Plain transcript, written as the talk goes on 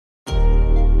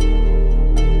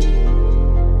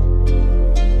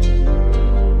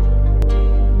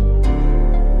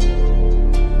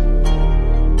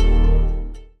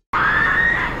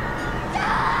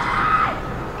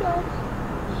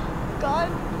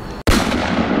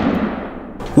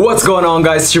What's going on,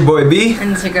 guys? It's your boy B.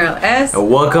 And it's your girl S.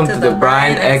 And welcome to the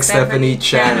BrianxStephanie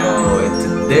channel.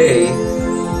 And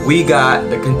today we got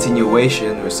the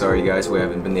continuation. We're sorry guys, we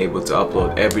haven't been able to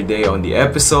upload every day on the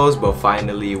episodes, but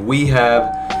finally we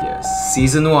have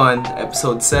season 1,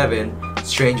 episode 7,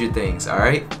 Stranger Things.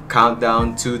 Alright?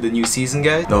 Countdown to the new season,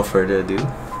 guys. No further ado.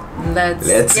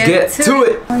 Let's get to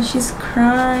it. Oh, she's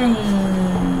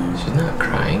crying. She's not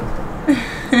crying.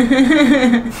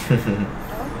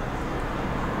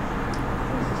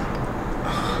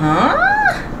 Huh?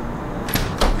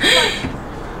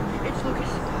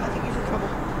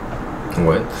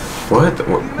 What?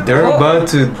 What? They're about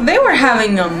to... They were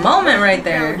having a moment right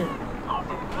there.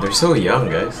 They're so young,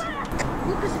 guys.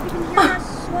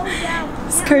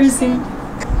 It's cursing.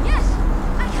 Yes,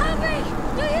 I'm hungry.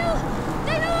 Do you?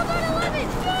 They know I'm gonna love it.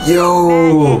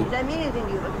 Yo!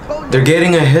 They're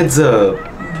getting a heads up.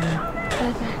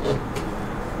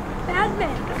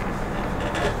 Batman.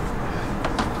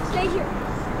 Stay here.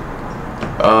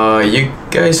 You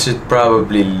guys should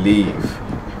probably leave.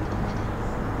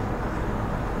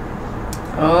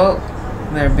 Oh,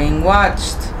 they're being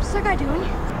watched. What's that guy doing?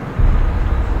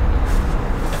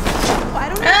 I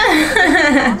don't know.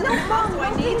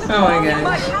 Oh my god.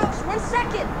 My house. 1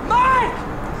 second. Mark!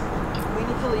 We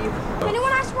need to leave.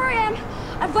 Anyone asks where I am,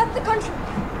 I've left the country.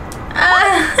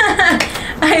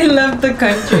 I love the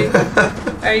country.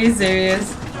 Are you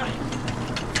serious?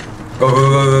 Go, go,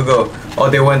 go, go, go. Oh,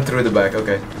 they went through the back,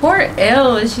 okay. Poor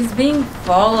Elle, she's being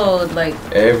followed like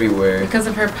everywhere. because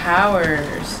of her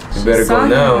powers. You better saw go him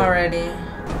now. Already.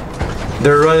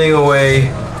 They're running away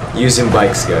using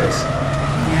bikes, guys.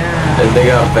 Yeah. And they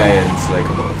got vans, like,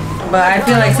 come on. But I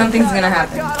feel like something's gonna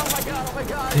happen.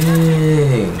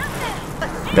 Dang.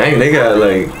 Dang, they got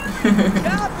like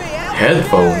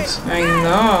headphones. I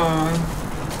know.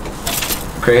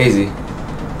 Crazy.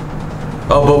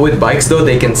 Oh, but with bikes though,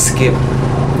 they can skip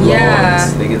lawns. Yeah.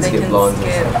 They can skip can lawns.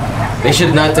 skip. They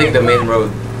should not take the main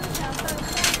road.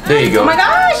 There you go. Oh my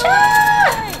gosh!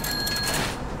 Ah!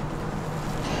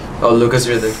 Oh, Lucas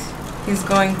Ritter. He's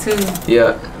going too.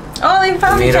 Yeah. Oh, they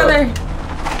found Meet each up. other.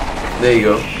 There you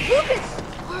go. Lucas!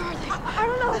 Where are they? I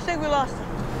don't know. I think we lost them.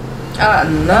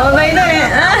 No, they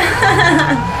didn't.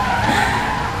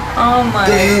 Oh my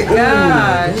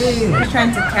gosh. They're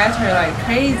trying to catch her like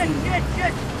crazy.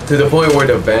 To the point where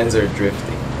the vans are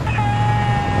drifting.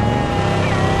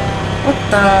 What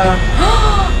the?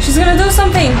 She's gonna do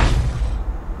something.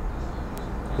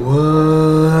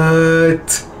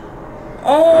 What?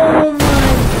 Oh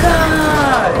my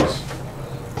gosh.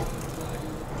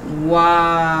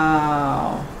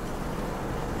 Wow.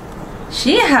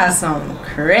 She has some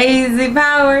crazy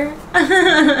power.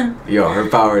 Yo, her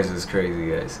powers is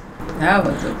crazy, guys. That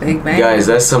was a big bang. Guys,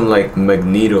 that's some like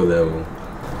Magneto level.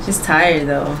 She's tired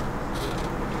though.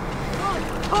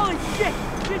 Holy shit!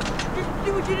 Just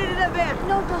do what you did in that van.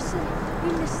 No, Dustin.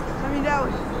 We missed it. I mean, that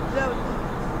was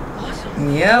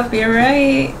awesome. Yep, you're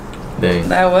right. Dang.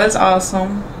 That was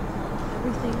awesome.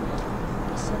 Everything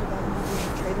he said about me being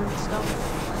a traitor and stuff,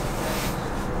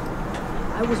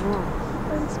 I was wrong.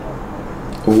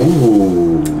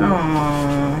 Ooh.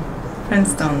 Aww.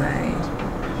 Friends don't lie.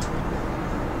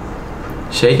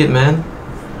 Shake it, man.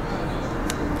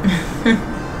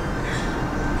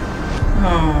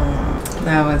 Oh,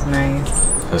 that was nice.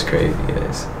 That's crazy,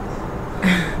 guys.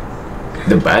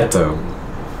 The bathtub.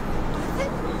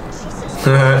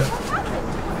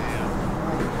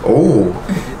 Oh.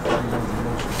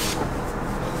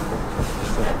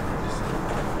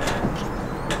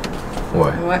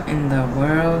 What? What in the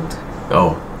world?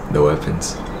 Oh, the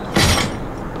weapons.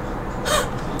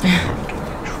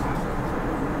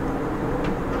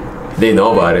 They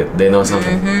know about it. They know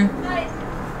something.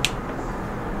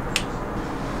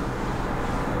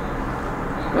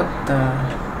 What the?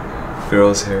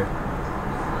 Girl's hair.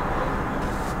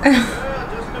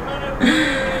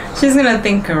 She's gonna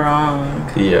think wrong.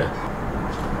 Yeah.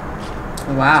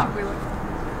 Wow.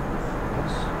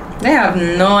 They have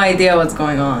no idea what's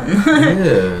going on.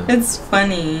 Yeah. It's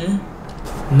funny.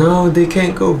 No, they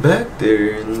can't go back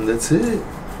there, and that's it.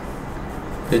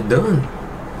 They're done.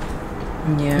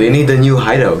 Yeah. They need a new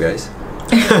hideout, guys.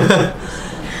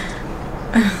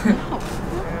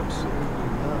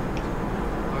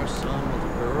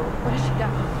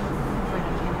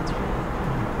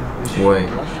 Why?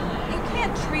 You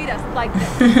can't treat us like this.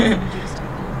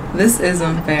 This is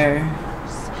unfair.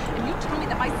 And you tell me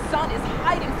that my son is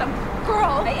hiding some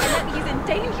girl and that he's in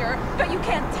danger, but you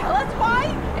can't tell us why?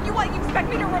 And you expect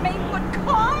me to remain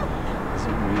calm?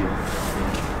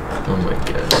 Oh my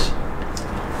gosh.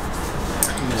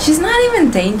 She's not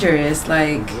even dangerous.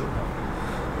 Like,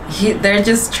 They're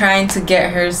just trying to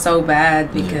get her so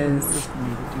bad because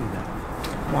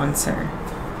wants her.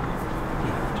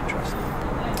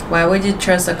 Why would you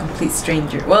trust a complete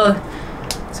stranger? Well,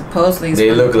 supposedly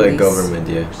they look like government,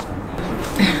 yeah.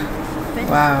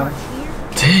 Wow.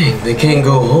 Dang, they can't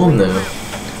go home now.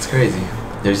 It's crazy.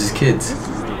 There's just kids.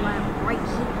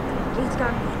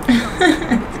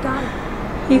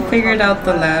 He figured out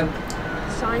the lab.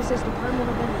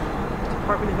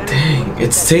 Dang,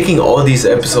 it's taking all these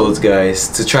episodes, guys,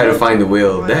 to try to find the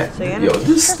whale.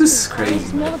 This is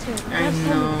crazy. I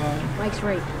know.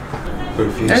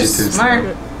 They're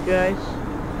smart. Guys,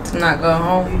 to not go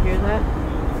home. you hear that?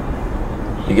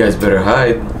 You guys better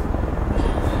hide.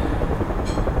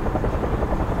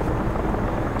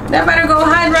 They better go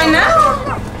hide right now.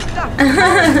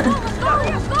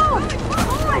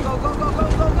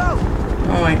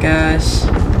 Oh my gosh.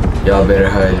 Y'all better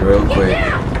hide real quick.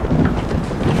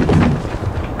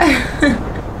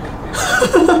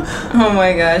 Oh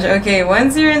my gosh. Okay,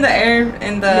 once you're in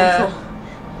the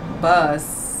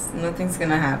bus, nothing's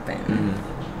gonna happen. Mm-hmm.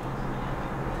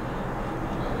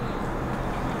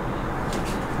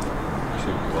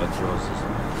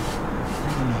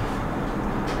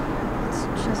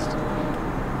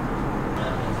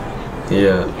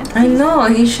 Yeah. I know.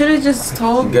 He should have just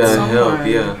told You gotta someone. help,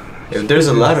 yeah. If there's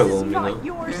a lot of them, you know. It's not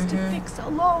yours to fix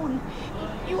alone.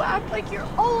 You act like you're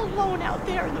all alone out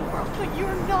there in the world, but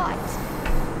you're not.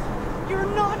 You're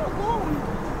not alone.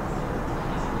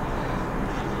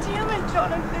 Damn it,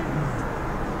 Jonathan.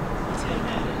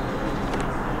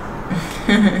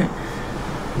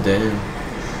 Damn.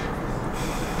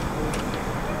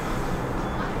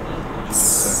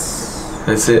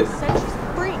 That's it. Said she's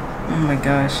free. Oh my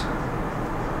gosh.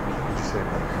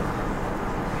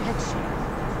 Head shape.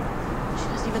 She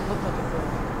doesn't even look like a girl.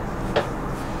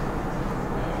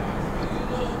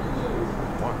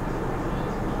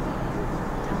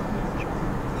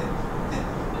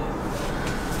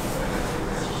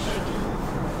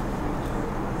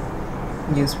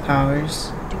 Use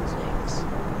powers. Do things.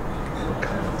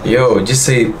 Yo, just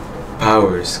say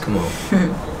powers. Come on. Make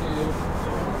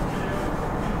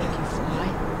you fly.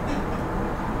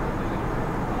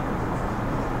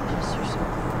 Kiss yourself.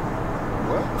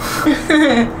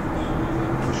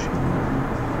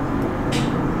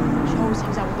 She always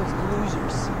hangs out with those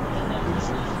losers.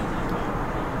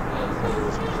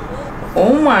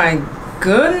 Oh my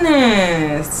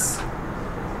goodness.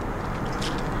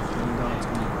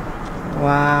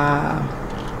 Wow.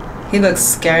 He looks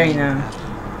scary now.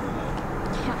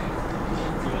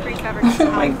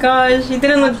 Oh my gosh, he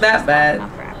didn't look that bad.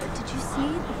 Did you see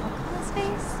the look on his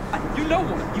face? You know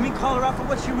what? You mean call her out for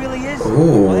what she really is?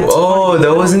 Ooh, oh,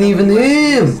 that wasn't even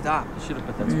him. Stop. You should have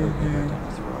put that spoiler back down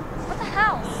his throat. What the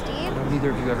hell, Steve?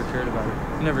 Neither of you ever cared about her.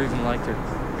 You never even liked her.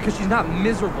 Because she's not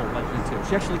miserable like you two.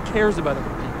 She actually cares about other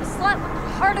people. The slut with the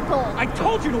particle. I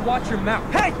told you to watch your mouth.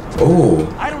 Hey! Oh.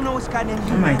 I don't know what's got named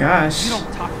you. Oh my man. gosh. You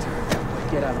don't talk to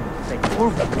her. Get out of my face. Or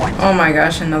what? Oh my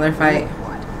gosh, another fight.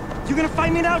 You gonna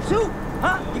fight me now too?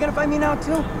 Huh? You gonna fight me now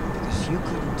too? Because you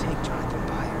couldn't take Jonathan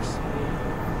Pyres.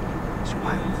 So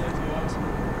why would you?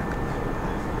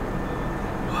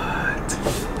 What?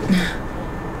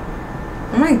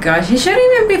 Oh my gosh, he shouldn't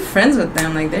even be friends with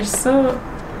them. Like, they're so...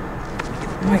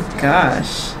 Oh my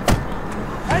gosh.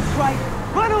 That's right.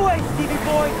 Run away, Stevie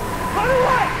boy. Run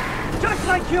away. Just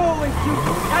like you always do.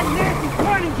 That Nancy's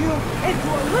turning you into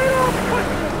a little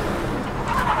pussy.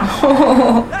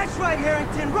 Oh. That's right,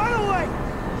 Harrington. Run away.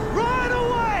 Run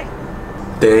away.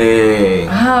 Dang.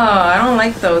 I don't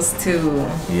like those two.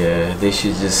 Yeah, they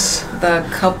should just. The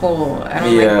couple. I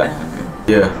don't Yeah. like them.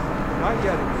 Yeah. Not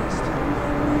yet, at least.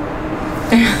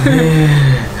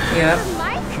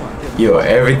 Yep. Yo,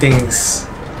 everything's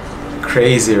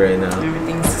crazy right now.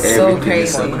 Everything's so Everything crazy.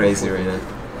 is so crazy right now.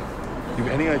 You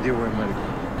have any idea where he might have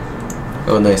gone?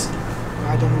 Oh, nice. I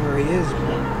don't know where he is, but I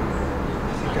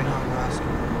think I know who to ask.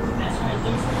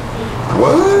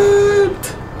 What?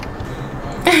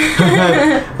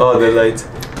 Oh, the lights.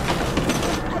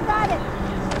 I got it.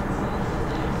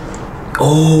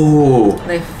 Oh.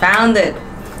 They found it.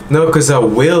 No, because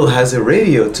Will has a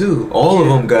radio too. All of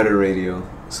them got a radio.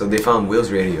 So they found Will's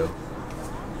radio.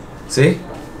 See?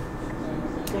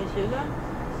 Can you see that?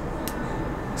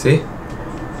 See?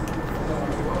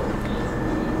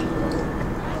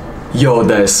 Yo,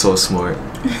 that is so smart.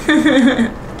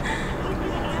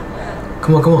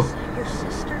 Come on, come on. Your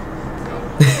sister?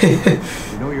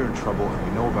 You know you're in trouble and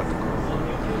you know about the girl.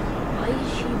 Why is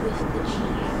she with the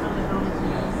chief?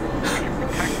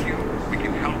 Protect you, we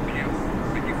can help you,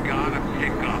 but you gotta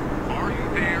pick up. Are you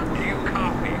there? Do you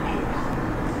copy?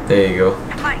 Over. There you go.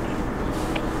 Mike,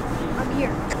 I'm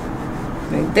here.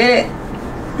 They did it.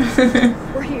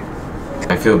 We're here.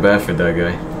 I feel bad for that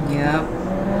guy. Yep.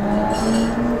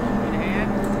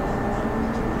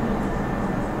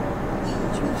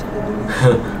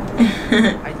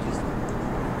 I just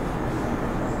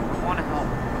want to help.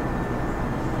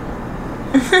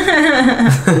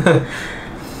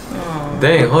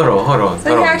 Dang, hold on.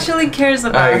 So he actually cares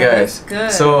about Alright, it. guys.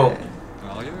 Good. So,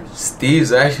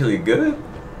 Steve's actually good?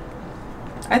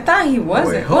 I thought he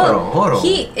wasn't. Wait, hold on.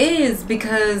 He is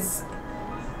because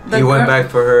He went back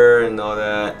for her and all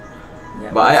that.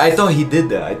 Yeah. But I thought he did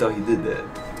that. But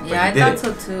Yeah, I he thought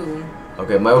didn't. so too.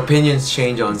 Okay, my opinions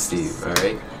change on Steve,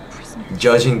 alright?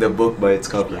 Judging the book by its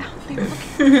cover.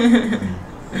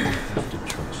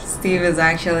 Steve is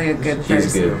actually a good person.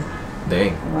 He's good.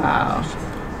 Dang. Wow.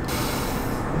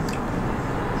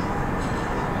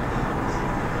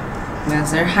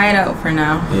 That's their hideout for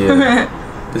now. Yeah.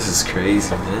 This is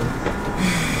crazy, man.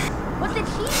 What did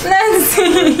he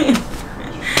Nancy!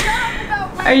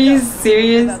 Are you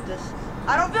serious?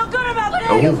 I don't feel good about this.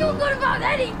 I don't feel good about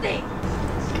anything.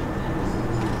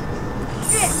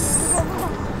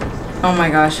 Oh my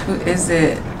gosh, who is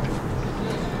it?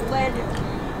 Landon.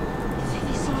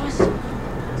 They saw us.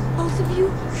 Both of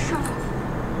you, shut up.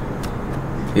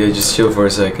 Yeah, just chill for a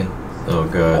second. Oh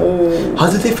god. Oh. How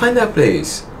did they find that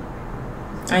place?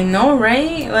 I know,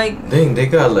 right? Like, Dang, they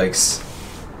got like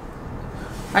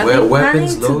are they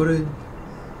weapons planning loaded.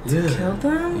 to kill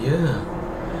them? Yeah.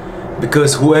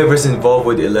 Because whoever's involved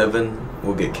with 11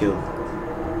 will get killed.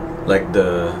 Like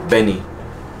the Benny,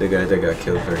 the guy that got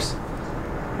killed first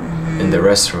in the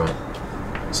restaurant.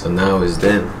 So now it's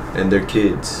them and their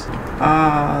kids.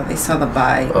 Oh, they saw the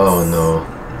bite. Oh no.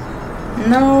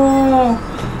 No.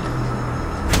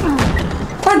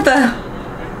 What the?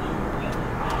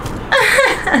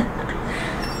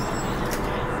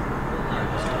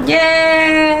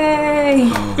 Yay!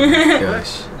 Oh my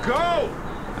gosh.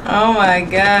 Oh my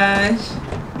gosh.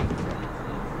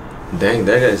 Dang,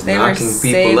 that guy's They were knocking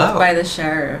saved people out. by the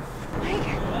sheriff.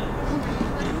 Mike.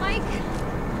 Mike.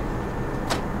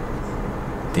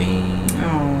 Dang.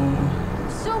 Oh.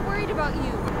 I'm so worried about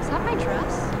you. Is that my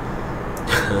dress?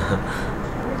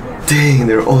 Dang,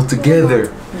 they're all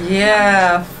together.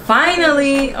 Yeah,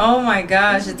 finally! Oh my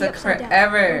gosh, it took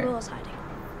forever.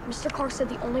 Mr. Clark said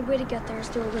the only way to get there is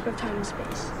through a loop of time and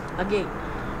space. A gate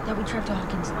that we tracked to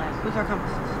Hawkins' lab with our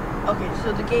compasses. Okay,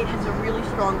 so the gate has a really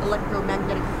strong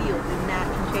electromagnetic field, and that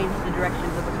can change the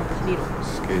directions of a compass needle.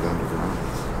 Skate underground.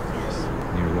 Yes.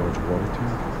 Near a large water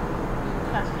tube.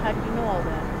 How do you know all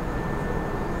that?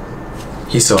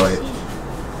 He saw it.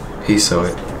 He saw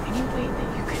it. Any way that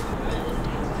you could...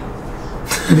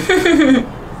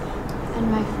 And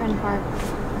my friend Barb,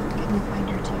 can you find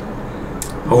her too?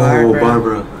 Oh,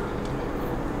 Barbara.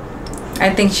 I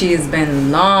think she's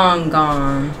been long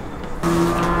gone.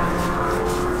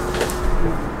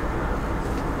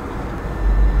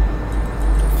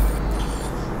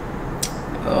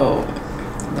 Oh,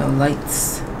 the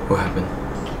lights. What happened?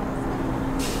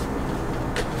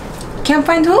 Can't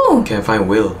find who? Can't find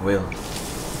Will.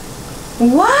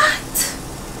 What?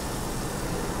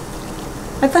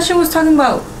 I thought she was talking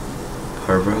about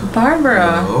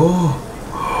Barbara. Oh.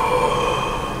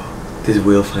 Did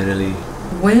Will finally?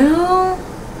 Will?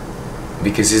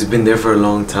 Because he's been there for a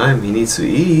long time. He needs to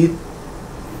eat.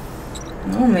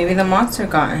 Oh, maybe the monster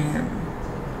got him.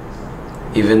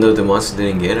 Even though the monster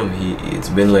didn't get him, it's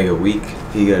been like a week.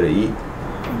 He gotta eat.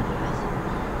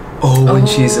 Oh, when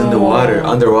she's in the water,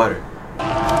 underwater.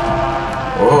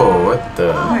 Oh, what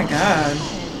the? Oh my god.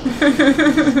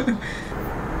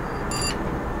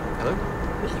 Hello?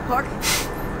 Mr. Clark,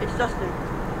 it's Dustin.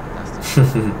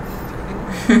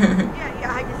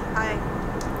 Yeah,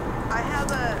 I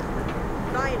have a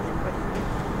science question.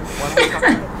 Why don't we talk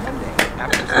about it Monday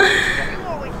after school? You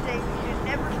always say we should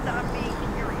never stop being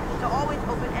curious. To always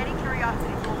open any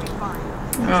curiosity will be fine.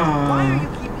 Why are Aww. you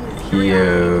keeping this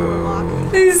curiosity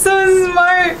locked? He's so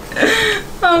smart.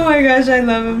 Oh my gosh, I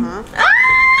love him.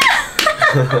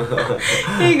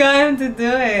 He got him to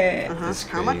do it. That's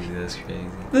How much? crazy. That's crazy.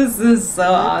 This is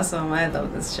so awesome. I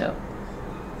love this show.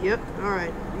 Yep,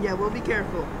 alright. Yeah, we'll be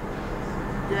careful.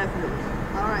 Definitely.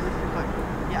 Alright, Mr. Clark.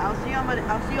 Yeah, I'll see you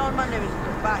on Monday. Mr.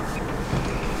 Clark. Bye.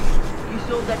 You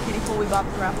sold that kitty pool we bought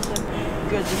for Appleton?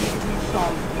 Good, then you can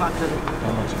solve lots of it.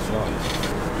 How much is that?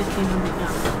 $1,500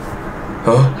 now.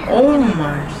 Huh? Oh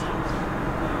my.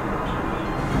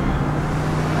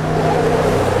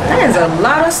 That is a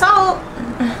lot of salt.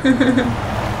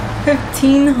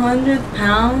 1,500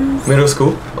 pounds. Middle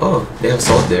school? Oh, they have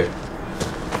salt there.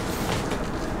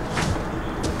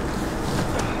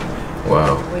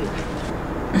 Wow.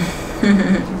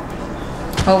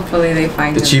 Hopefully they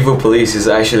find The him. chief of police is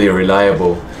actually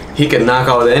reliable. He can knock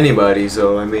out anybody,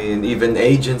 so I mean, even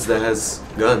agents that has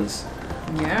guns.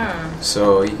 Yeah.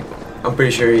 So I'm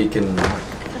pretty sure he can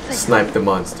snipe the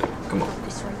monster. Come on.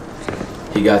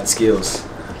 He got skills.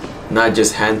 Not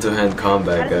just hand-to-hand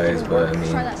combat, guys, but I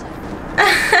mean...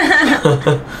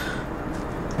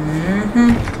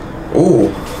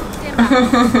 Ooh.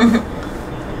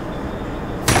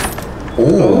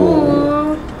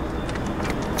 Ooh.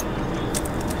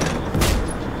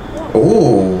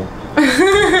 Ooh.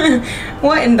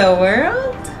 What in the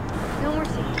world? No more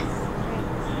secrets.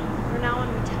 From now on,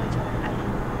 we tell each other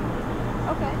everything.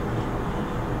 Okay.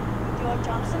 Do you like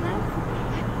Johnson now?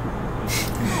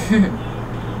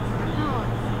 No,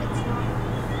 it's not.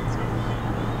 It's not.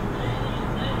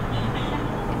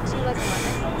 Do you like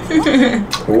lemon?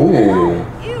 Ooh.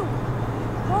 Ew.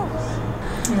 Gross.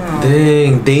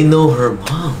 Dang, they know her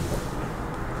mom.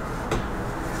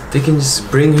 They can just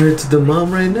bring her to the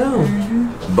mom right now.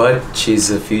 But she's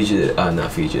a fugitive.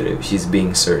 Not fugitive. She's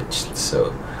being searched,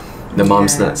 so the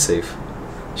mom's not safe.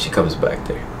 She comes back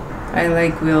there. I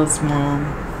like Will's mom.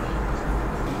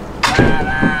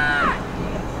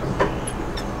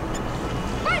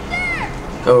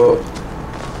 Oh.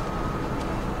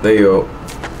 There you go.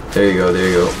 There you go. There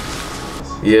you go.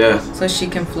 Yeah. So she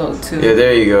can float too. Yeah,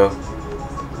 there you go.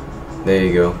 There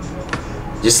you go.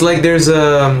 Just like there's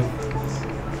a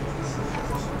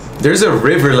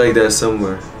river like that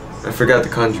somewhere. I forgot the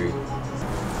country.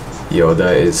 Yo,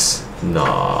 that is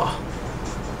nah.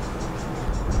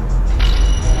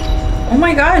 Oh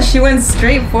my gosh, she went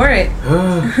straight for it.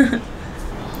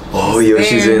 Oh, yo,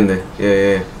 she's in there. Yeah,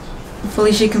 yeah.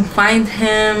 Hopefully she can find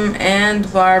him and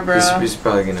Barbara. He's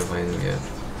probably gonna find him, yeah.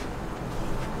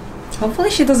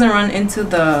 Hopefully she doesn't run into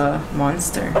the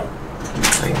monster.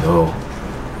 I know.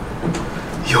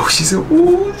 Yo, she's a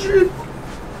oh shit.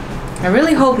 I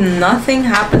really hope nothing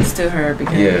happens to her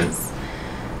because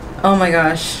oh my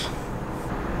gosh.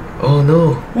 Oh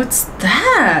no. What's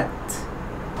that?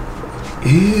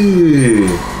 Ew.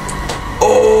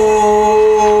 Oh.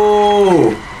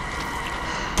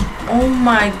 Oh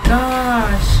my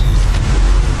gosh.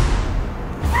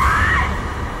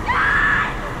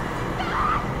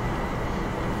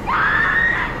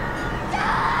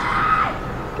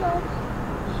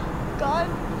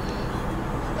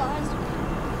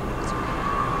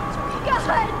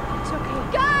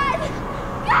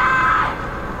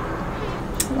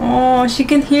 Oh, she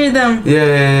can hear them.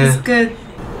 Yeah. It's good.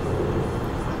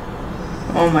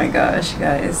 Oh my gosh,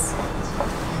 guys.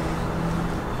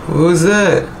 What was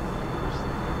that?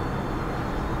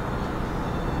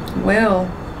 Will.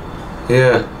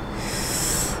 Yeah.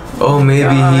 Oh, maybe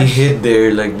he Gosh. hid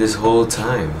there like this whole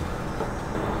time.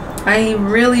 I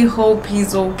really hope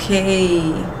he's okay.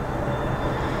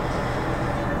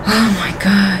 Oh my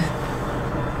god.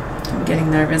 I'm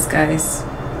getting nervous, guys.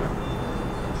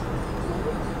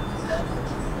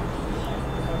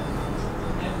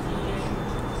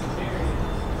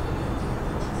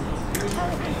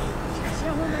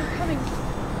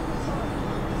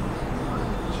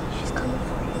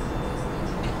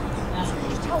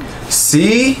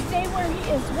 See?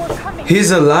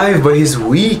 He's alive, but he's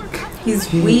weak. He's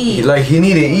weak. Like he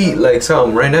need to eat like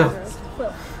something right now.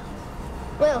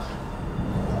 Will.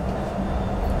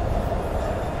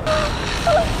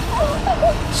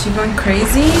 She going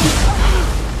crazy?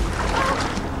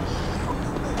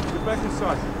 Get back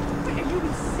inside. Are you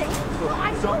insane?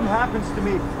 Look, something happens to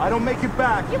me, I don't make it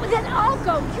back. Yeah, but then I'll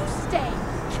go. You stay.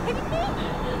 Kidding me?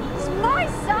 It's my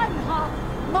son, huh?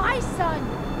 My son.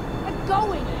 I'm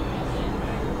going.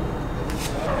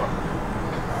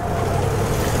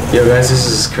 Yo guys, this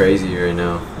is crazy right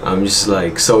now. I'm just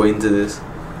like so into this.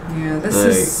 Yeah, this Like,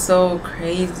 is so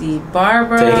crazy.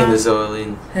 Barbara taking this all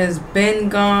in. has been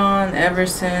gone ever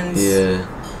since. Yeah,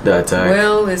 the attack.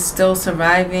 Will is still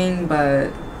surviving,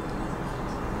 but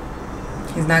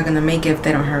he's not gonna make it if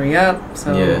they don't hurry up.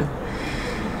 So Yeah.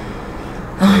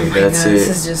 oh my god, that's this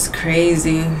it. is just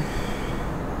crazy.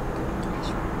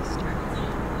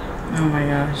 Oh my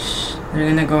gosh, they're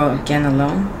gonna go again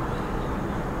alone.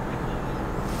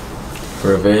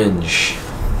 Revenge.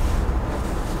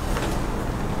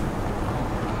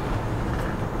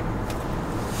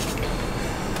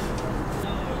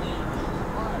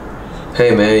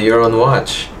 Hey man, you're on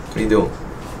watch. What are you doing?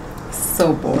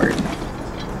 So bored.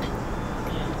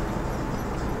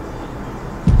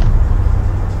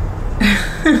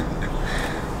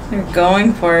 They're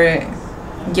going for it.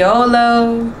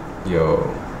 YOLO. Yo.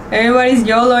 Everybody's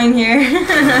YOLO in here.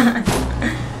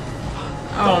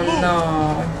 Oh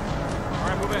no.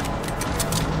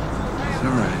 It's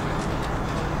alright.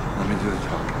 Let me do the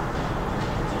talking.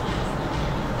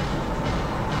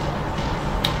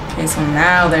 Okay, so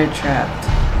now they're trapped.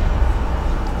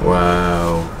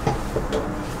 Wow.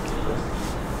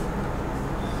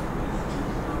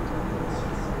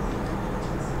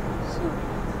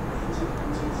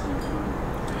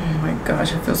 Oh my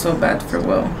gosh, I feel so bad for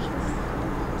Will.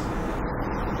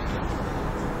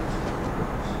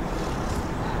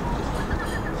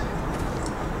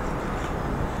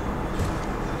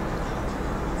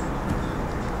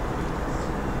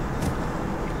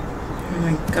 Oh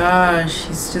my gosh,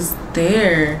 he's just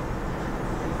there.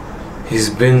 He's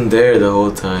been there the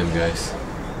whole time, guys.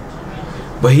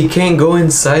 But he can't go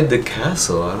inside the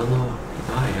castle. I don't know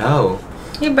why. How?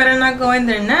 You better not go in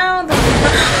there now.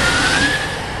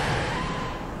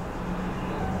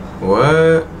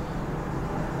 What?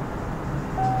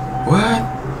 What?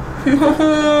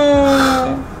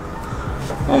 No.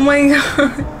 Oh my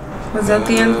god. Was that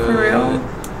the end for real?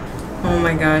 Oh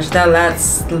my gosh, that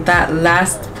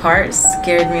last part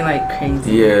scared me like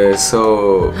crazy. Yeah,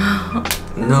 so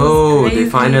no, we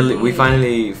crazy.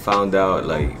 finally found out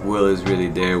like Will is really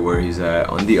there where he's at,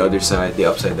 on the other side, the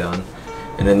upside down.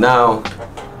 And then now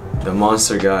the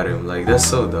monster got him. Like, that's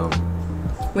so dumb.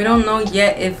 We don't know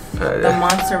yet if the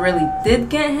monster really did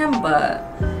get him,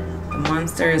 but the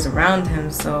monster is around him,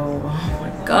 so oh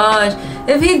my gosh.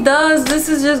 If he does, this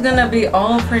is just gonna be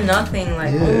all for nothing.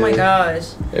 Like, oh my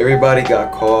gosh. Everybody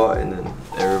got caught and then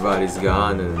everybody's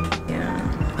gone and yeah.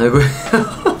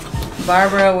 Like,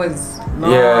 Barbara was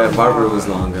long Barbara gone. was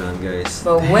long gone, guys.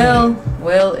 But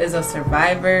Will is a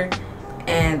survivor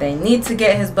and they need to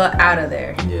get his butt out of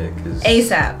there. Yeah, because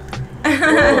ASAP.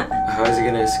 Well, how is he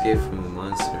gonna escape from the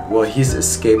monster? Well, he's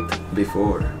escaped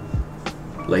before.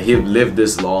 Like, he lived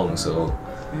this long, so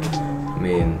I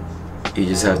mean, you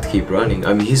just have to keep running.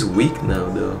 I mean, he's weak now,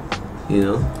 though. You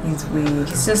know? He's weak.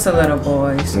 He's just a little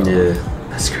boy. So. Yeah,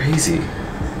 that's crazy.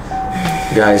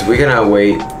 Guys, we cannot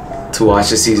wait to watch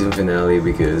the season finale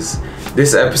because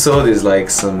this episode is like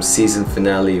some season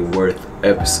finale worth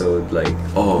episode. Like,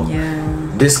 oh,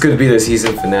 yeah. This could be the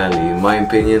season finale. In my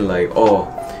opinion, like, oh,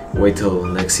 wait till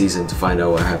next season to find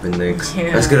out what happened next.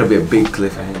 Yeah. That's gonna be a big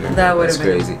cliffhanger. That would have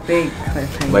been crazy. a big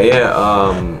cliffhanger. But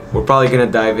yeah, we're probably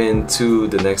gonna dive into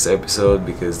the next episode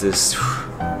because this,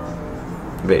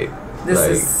 babe, this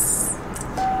like, is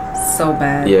so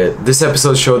bad. yeah, this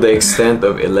episode showed the extent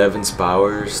of 11's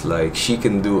powers. Like, she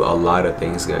can do a lot of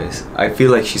things, guys. I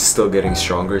feel like she's still getting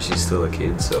stronger. She's still a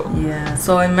kid, so yeah.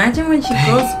 So imagine when she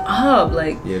grows up,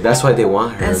 like, yeah, that's why they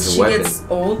want her as as a she weapon. gets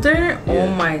older. Yeah. Oh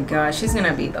my gosh, she's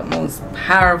gonna be the most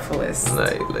powerfulest.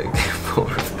 Like poor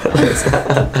fellas.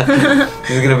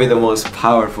 She's gonna be the most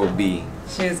powerful bee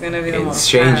She's gonna be the in most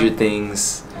Stranger powerful.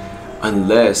 Things,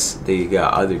 unless they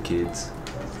got other kids,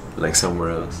 like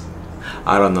somewhere else.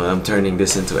 I don't know, I'm turning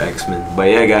this into X-Men. But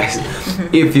yeah, guys,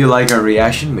 if you like our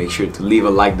reaction, make sure to leave a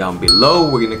like down below.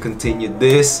 We're gonna continue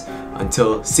this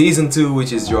until season 2,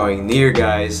 which is drawing near,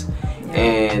 guys.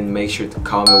 And make sure to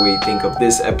comment what you think of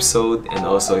this episode. And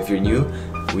also, if you're new,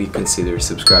 we consider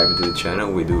subscribing to the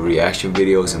channel. We do reaction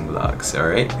videos and vlogs,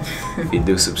 alright? If you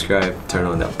do subscribe, turn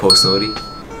on that post noti.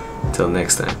 Till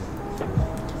next time,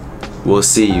 we'll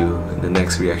see you in the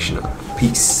next reaction.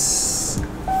 Peace.